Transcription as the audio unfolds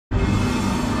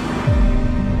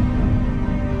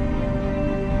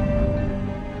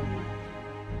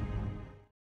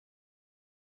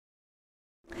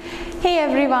Hey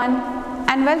everyone,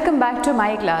 and welcome back to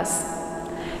my class.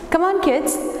 Come on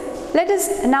kids, let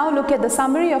us now look at the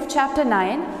summary of chapter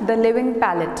 9, the living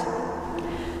palate.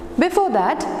 Before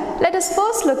that, let us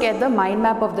first look at the mind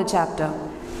map of the chapter,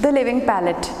 the living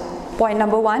palate. Point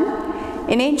number 1,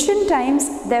 in ancient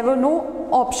times there was no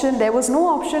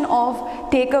option of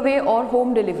takeaway or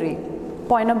home delivery.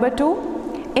 Point number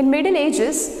 2, in Middle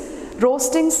Ages,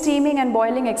 roasting, steaming and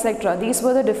boiling, etc. These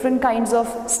were the different kinds of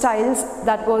styles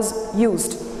that was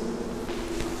used.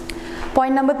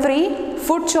 Point number 3,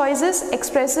 food choices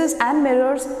expresses and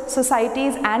mirrors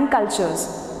societies and cultures.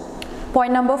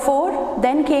 Point number 4,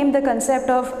 then came the concept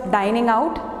of dining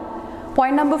out.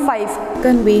 Point number 5,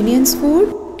 convenience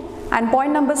food. And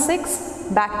point number 6,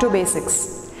 back to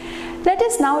basics. Let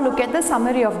us now look at the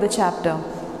summary of the chapter.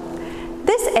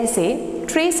 This essay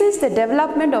traces the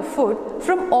development of food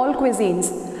from all cuisines,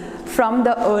 from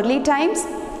the early times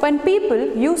when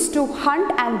people used to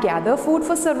hunt and gather food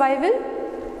for survival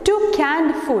to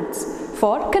canned foods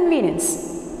for convenience.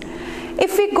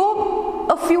 If we go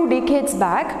a few decades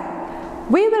back,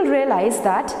 we will realize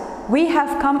that we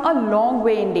have come a long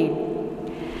way indeed.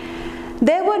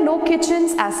 There were no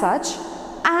kitchens as such,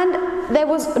 and there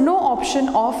was no option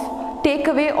of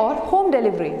takeaway or home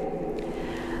delivery.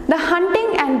 The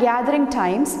hunting and gathering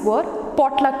times were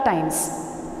potluck times.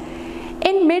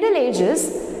 In Middle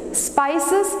Ages,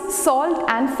 spices, salt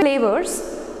and flavors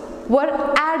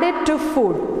were added to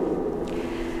food.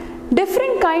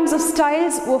 Different kinds of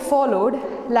styles were followed,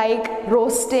 like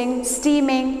roasting,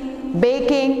 steaming,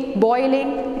 baking,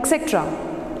 boiling, etc.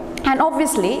 And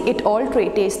obviously it all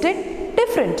tasted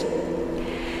different.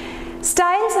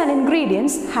 Styles and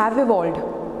ingredients have evolved.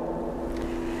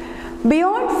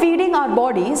 Beyond feeding our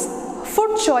bodies,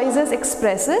 food choices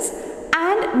expresses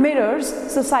and mirrors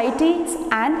societies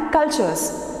and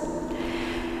cultures.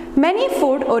 Many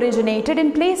food originated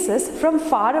in places from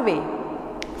far away.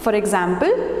 For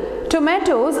example,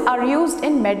 tomatoes are used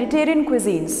in Mediterranean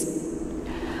cuisines.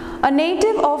 A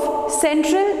native of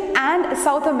Central and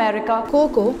South America,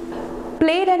 cocoa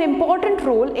played an important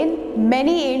role in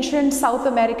many ancient South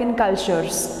American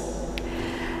cultures.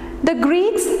 The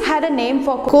Greeks had a name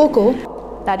for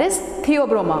cocoa, that is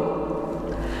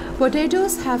theobroma.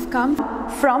 Potatoes have come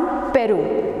from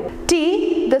Peru.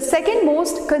 Tea, the second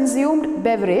most consumed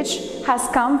beverage, has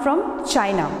come from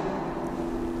China.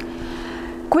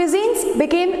 Cuisines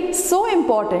became so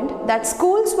important that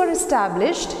schools were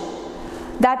established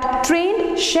that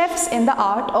trained chefs in the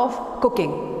art of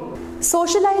cooking.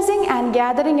 Socializing and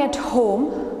gathering at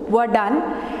home were done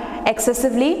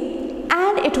excessively,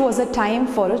 and it was a time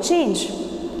for a change.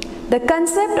 The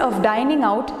concept of dining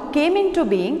out came into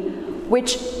being,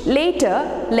 which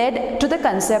later led to the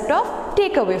concept of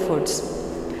takeaway foods.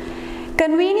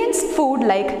 Convenience food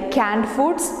like canned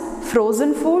foods,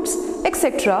 frozen foods,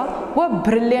 etc. were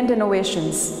brilliant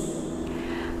innovations.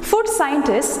 Food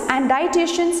scientists and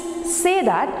dietitians say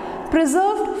that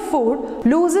preserved food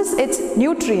loses its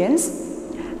nutrients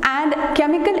and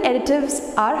chemical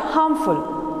additives are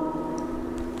harmful.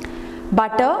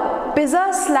 Butter,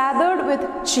 pizza slathered with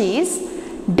cheese,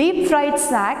 deep fried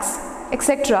snacks,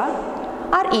 etc.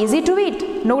 are easy to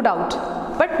eat, no doubt,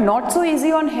 but not so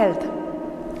easy on health.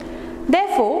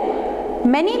 Therefore,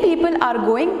 many people are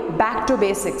going back to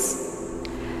basics.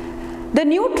 The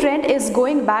new trend is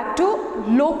going back to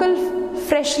local,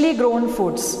 freshly grown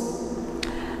foods.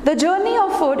 The journey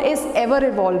of food is ever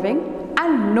evolving,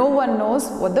 and no one knows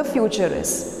what the future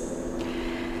is.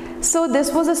 So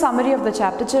this was a summary of the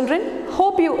chapter, children.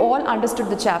 Hope you all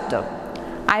understood the chapter.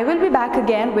 I will be back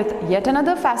again with yet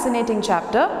another fascinating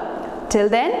chapter. Till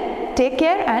then, take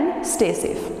care and stay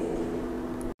safe.